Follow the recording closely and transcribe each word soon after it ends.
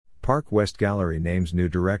Park West Gallery names new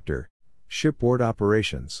director, Shipboard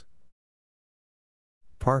Operations.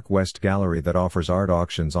 Park West Gallery, that offers art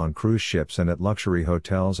auctions on cruise ships and at luxury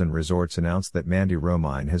hotels and resorts, announced that Mandy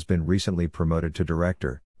Romine has been recently promoted to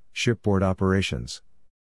Director, Shipboard Operations.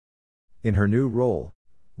 In her new role,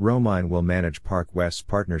 Romine will manage Park West's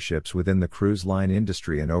partnerships within the cruise line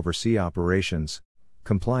industry and oversee operations,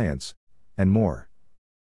 compliance, and more.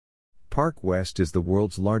 Park West is the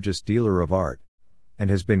world's largest dealer of art, and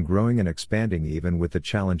has been growing and expanding even with the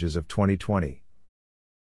challenges of 2020.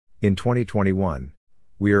 In 2021,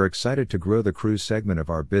 we are excited to grow the cruise segment of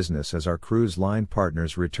our business as our cruise line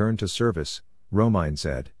partners return to service, Romine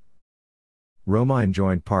said. Romine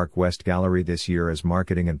joined Park West Gallery this year as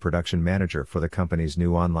marketing and production manager for the company's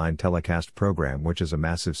new online telecast program, which is a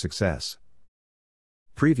massive success.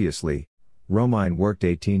 Previously, Romine worked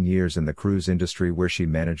 18 years in the cruise industry, where she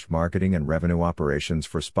managed marketing and revenue operations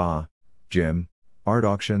for spa, gym, art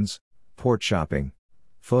auctions, port shopping,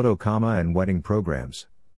 photo, and wedding programs.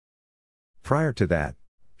 Prior to that,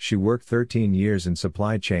 she worked 13 years in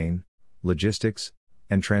supply chain, logistics,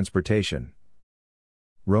 and transportation.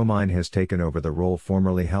 Romine has taken over the role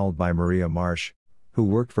formerly held by Maria Marsh, who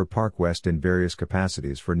worked for Park West in various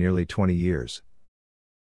capacities for nearly 20 years.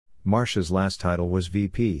 Marsh's last title was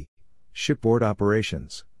VP, Shipboard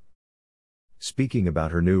Operations. Speaking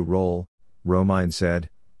about her new role, Romine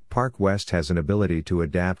said, "Park West has an ability to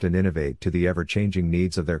adapt and innovate to the ever-changing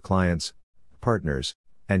needs of their clients, partners,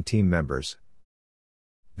 and team members.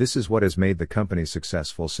 This is what has made the company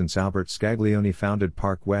successful since Albert Scaglione founded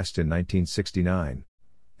Park West in 1969,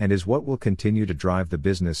 and is what will continue to drive the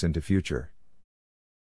business into future."